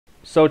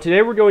So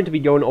today we're going to be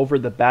going over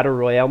the Battle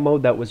Royale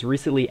mode that was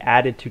recently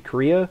added to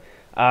Korea.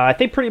 I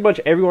think pretty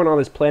much everyone on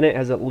this planet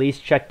has at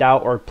least checked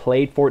out or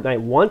played Fortnite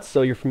once,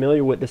 so you're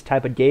familiar with this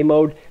type of game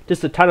mode.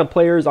 Just a ton of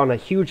players on a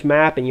huge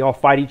map and you all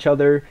fight each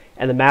other,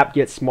 and the map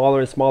gets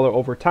smaller and smaller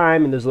over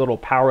time, and there's little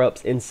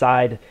power-ups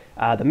inside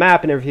the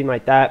map and everything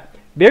like that.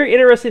 Very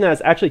interesting that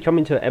it's actually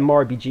coming to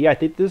MMORPG. I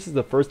think this is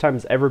the first time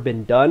it's ever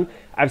been done.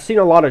 I've seen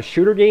a lot of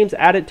shooter games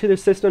added to the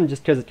system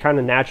just because it kind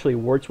of naturally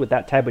works with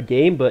that type of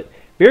game, but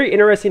very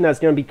interesting that it's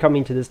going to be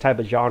coming to this type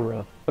of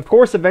genre. Of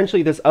course,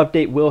 eventually this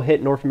update will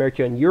hit North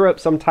America and Europe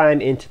sometime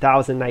in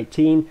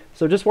 2019,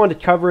 so just wanted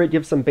to cover it,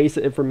 give some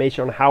basic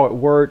information on how it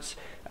works,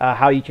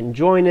 how you can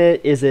join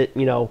it. Is it,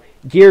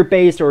 gear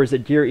based, or is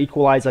it gear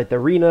equalized like the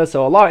arena?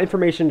 So a lot of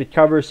information to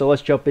cover, so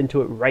let's jump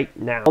into it right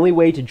now. The only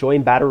way to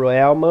join Battle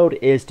Royale mode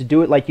is to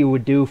do it like you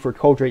would do for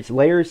Cold Drake's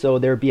Lair. So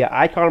there would be an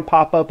icon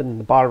pop up in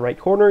the bottom right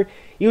corner.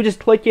 You just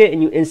click it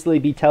and you instantly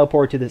be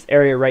teleported to this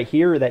area right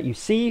here that you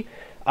see.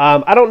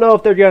 I don't know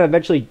if they're going to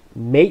eventually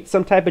make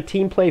some type of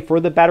team play for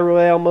the Battle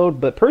Royale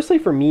mode, but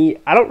personally for me,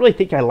 I don't really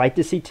think I like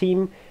to see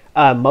team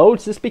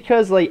modes, just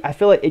because I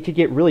feel like it could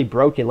get really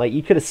broken.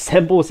 You could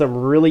assemble some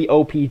really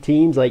OP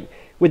teams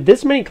with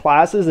this many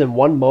classes in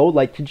one mode.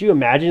 Could you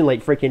imagine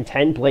freaking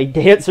 10 blade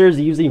dancers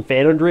using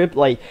Phantom Drip?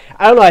 I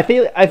don't know, I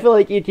feel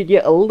like it could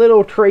get a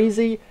little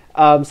crazy.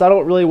 So I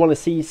don't really want to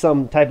see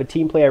some type of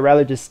team play. I'd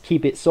rather just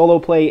keep it solo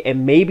play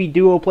and maybe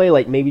duo play,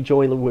 maybe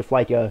join with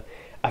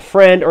a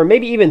friend, or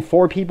maybe even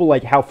 4 people,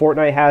 like how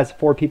Fortnite has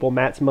 4 people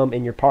maximum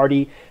in your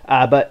party.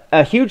 But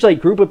a huge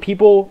group of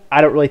people,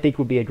 I don't really think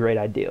would be a great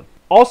idea.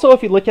 Also,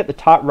 if you look at the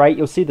top right,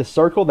 you'll see the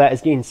circle that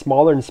is getting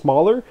smaller and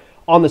smaller.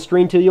 On the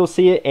screen too, you'll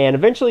see it, and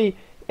eventually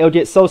it'll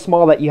get so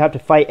small that you have to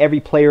fight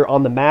every player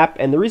on the map.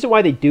 And the reason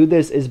why they do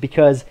this is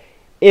because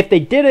if they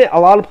did it,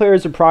 a lot of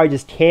players would probably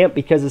just camp,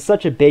 because it's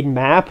such a big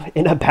map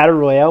in a Battle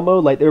Royale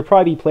mode. There would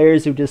probably be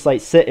players who just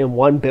sit in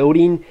one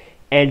building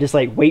and just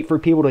wait for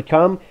people to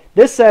come.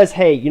 This says,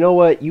 hey, you know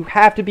what, you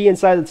have to be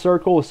inside the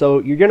circle, so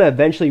you're going to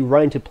eventually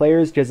run into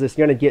players because it's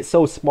going to get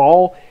so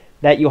small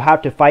that you'll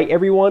have to fight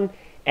everyone.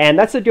 And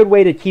that's a good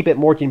way to keep it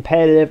more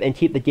competitive and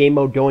keep the game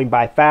mode going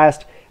by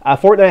fast.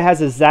 Fortnite has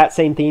this exact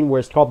same thing where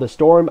it's called the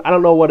Storm. I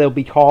don't know what it'll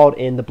be called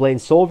in the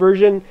Blade Soul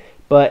version,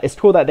 but it's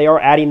cool that they are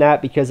adding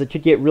that, because it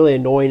could get really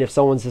annoying if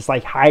someone's just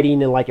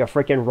hiding in a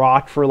freaking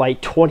rock for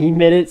 20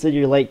 minutes and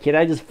you're like, can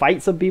I just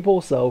fight some people?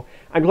 So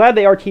I'm glad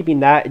they are keeping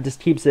that. It just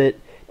keeps it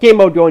game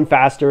mode going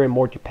faster and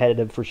more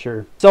competitive for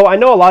sure. So I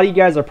know a lot of you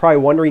guys are probably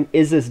wondering,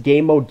 is this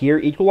game mode gear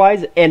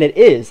equalized? And it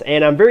is,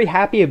 and I'm very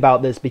happy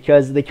about this,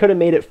 because they could have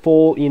made it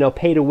full,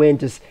 pay to win,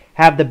 just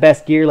have the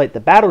best gear like the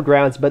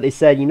battlegrounds, but they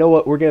said, you know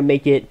what, we're going to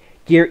make it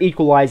gear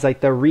equalized like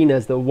the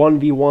arenas, the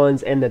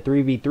 1v1s and the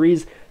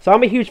 3v3s. So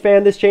I'm a huge fan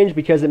of this change,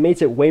 because it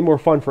makes it way more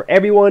fun for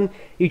everyone.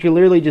 You can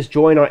literally just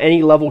join on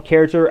any level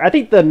character. I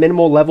think the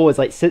minimal level is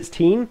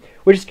 16,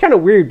 which is kind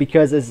of weird,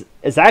 because it's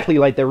exactly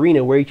like the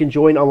arena where you can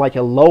join on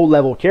a low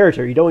level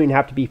character. You don't even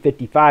have to be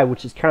 55,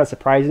 which is kind of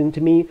surprising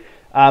to me.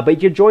 But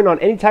you can join on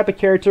any type of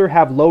character,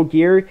 have low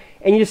gear,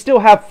 and you still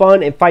have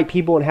fun and fight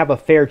people and have a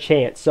fair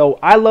chance. So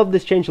I love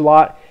this change a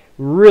lot.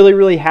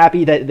 Really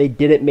happy that they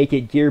didn't make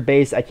it gear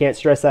based. I can't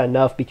stress that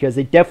enough, because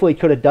they definitely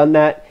could have done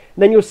that.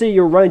 And then you'll see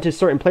you'll run into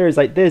certain players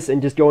like this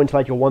and just go into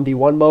a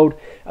 1v1 mode.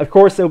 Of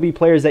course, there'll be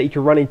players that you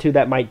can run into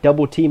that might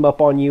double team up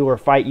on you or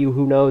fight you,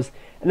 who knows.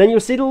 And then you'll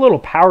see the little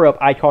power up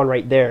icon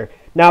right there.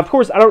 Now, of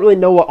course, I don't really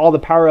know what all the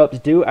power ups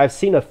do. I've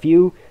seen a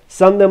few.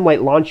 Some of them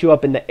launch you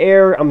up in the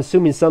air. I'm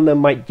assuming some of them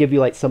might give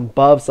you some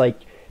buffs,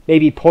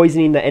 maybe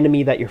poisoning the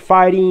enemy that you're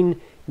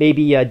fighting.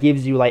 Maybe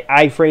gives you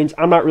iframes.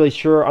 I'm not really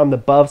sure on the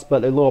buffs,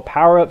 but they're little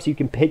power-ups you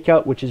can pick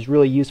up, which is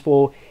really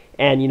useful,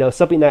 and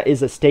something that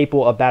is a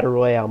staple of Battle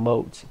Royale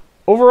modes.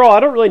 Overall, I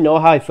don't really know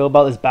how I feel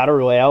about this Battle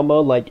Royale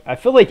mode. I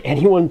feel like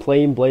anyone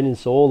playing Blade and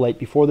Soul,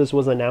 before this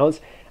was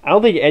announced, I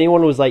don't think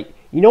anyone was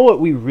you know what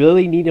we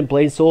really need in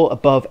Blade and Soul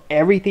above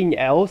everything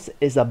else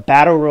is a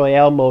Battle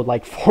Royale mode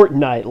like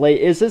Fortnite.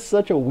 Is this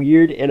such a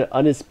weird and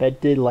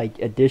unexpected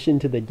addition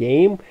to the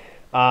game?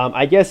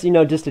 I guess,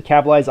 just to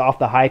capitalize off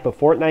the hype of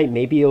Fortnite,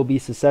 maybe it'll be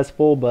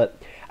successful, but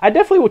I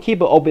definitely will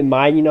keep an open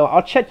mind.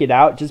 I'll check it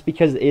out just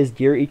because it is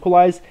gear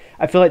equalized.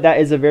 I feel like that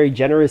is a very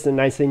generous and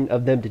nice thing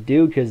of them to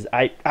do, because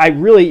I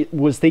really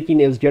was thinking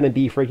it was going to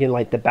be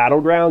freaking the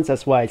battlegrounds.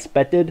 That's what I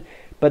expected.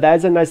 But that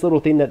is a nice little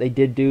thing that they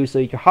did do, so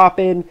you can hop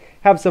in,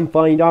 have some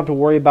fun. You don't have to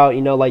worry about,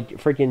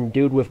 freaking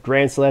dude with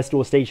Grand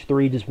Celestial Stage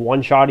 3 just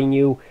one-shotting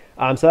you.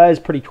 So that is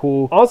pretty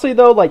cool. Honestly,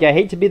 though, I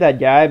hate to be that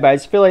guy, but I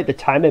just feel like the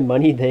time and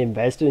money they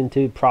invested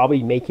into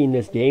probably making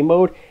this game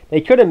mode, they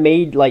could have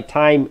made,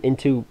 time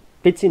into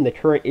fixing the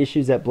current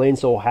issues that Blade and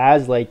Soul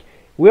has.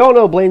 We all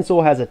know Blade and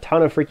Soul has a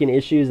ton of freaking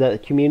issues that the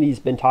community's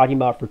been talking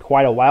about for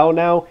quite a while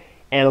now,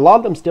 and a lot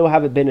of them still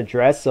haven't been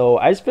addressed. So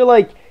I just feel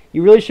like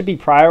you really should be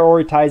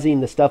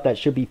prioritizing the stuff that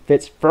should be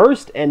fixed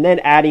first, and then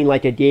adding a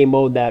game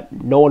mode that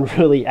no one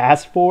really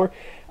asked for.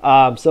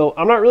 So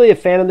I'm not really a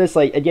fan of this.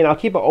 Again, I'll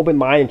keep an open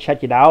mind and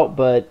check it out,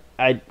 but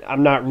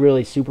I'm not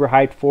really super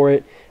hyped for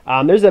it.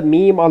 There's a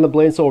meme on the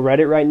Blade and Soul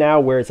Reddit right now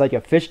where it's like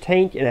a fish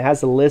tank and it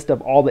has a list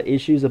of all the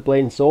issues of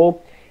Blade and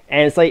Soul.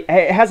 And it's like,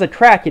 it has a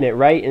crack in it,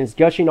 right? And it's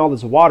gushing all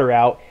this water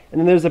out. And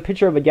then there's a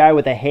picture of a guy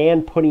with a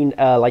hand putting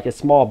like a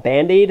small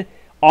band-aid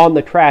on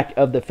the crack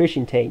of the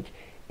fishing tank.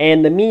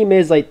 And the meme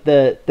is like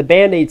the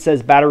band-aid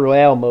says Battle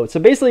Royale mode. So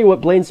basically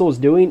what Blade and Soul is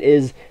doing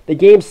is the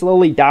game's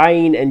slowly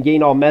dying and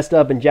getting all messed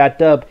up and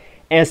jacked up.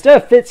 And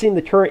instead of fixing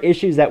the current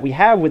issues that we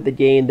have with the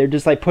game, they're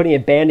just like putting a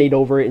band-aid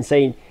over it and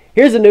saying,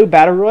 here's a new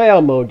Battle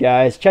Royale mode,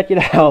 guys. Check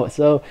it out.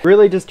 So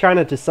really just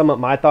trying to sum up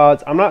my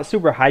thoughts. I'm not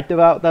super hyped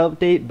about the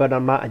update, but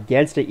I'm not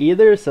against it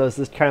either. So it's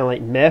just kind of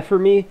like meh for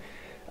me.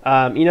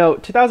 You know,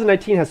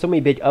 2019 has so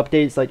many big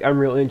updates like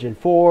Unreal Engine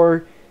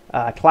 4,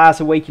 Class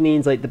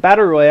Awakenings. Like the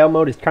Battle Royale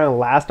mode is kind of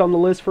last on the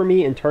list for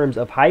me in terms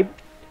of hype.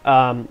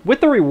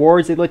 With the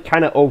rewards, they look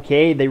kind of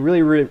okay. They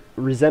really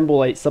resemble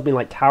like something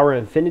like Tower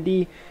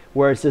Infinity,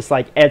 where it's just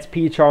like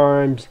XP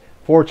charms,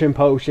 fortune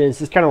potions,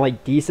 just kind of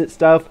like decent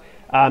stuff.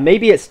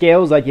 Maybe it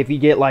scales, like if you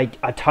get like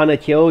a ton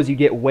of kills, you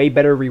get way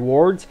better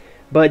rewards.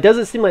 But it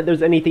doesn't seem like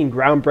there's anything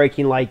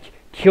groundbreaking like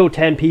kill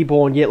 10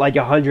 people and get like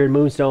 100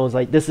 moonstones.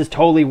 Like this is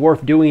totally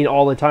worth doing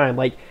all the time.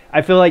 Like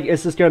I feel like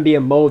it's just going to be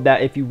a mode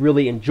that if you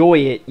really enjoy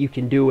it, you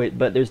can do it.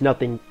 But there's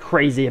nothing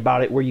crazy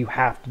about it where you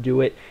have to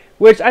do it,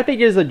 which I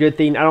think is a good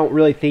thing. I don't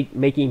really think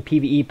making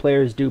PvE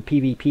players do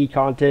PvP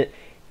content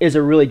is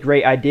a really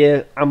great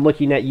idea. I'm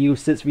looking at you,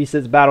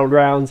 6v6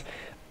 Battlegrounds.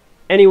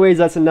 Anyways,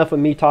 that's enough of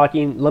me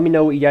talking. Let me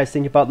know what you guys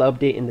think about the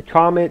update in the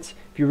comments.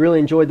 If you really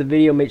enjoyed the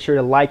video, make sure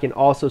to like and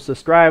also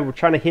subscribe. We're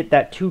trying to hit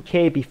that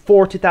 2K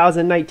before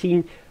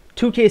 2019.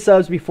 2K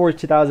subs before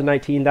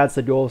 2019. That's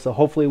the goal. So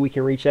hopefully we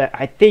can reach that.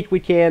 I think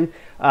we can.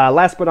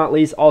 Last but not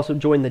least, also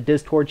join the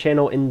Discord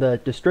channel in the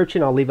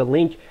description. I'll leave a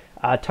link.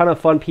 A ton of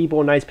fun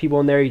people, nice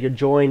people in there. You can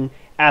join,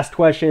 ask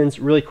questions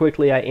really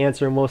quickly. I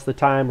answer most of the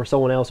time, or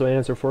someone else will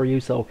answer for you.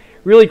 So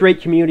really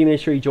great community. Make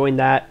sure you join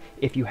that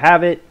if you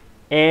have it.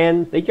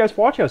 And thank you guys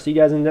for watching. I'll see you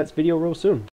guys in the next video real soon.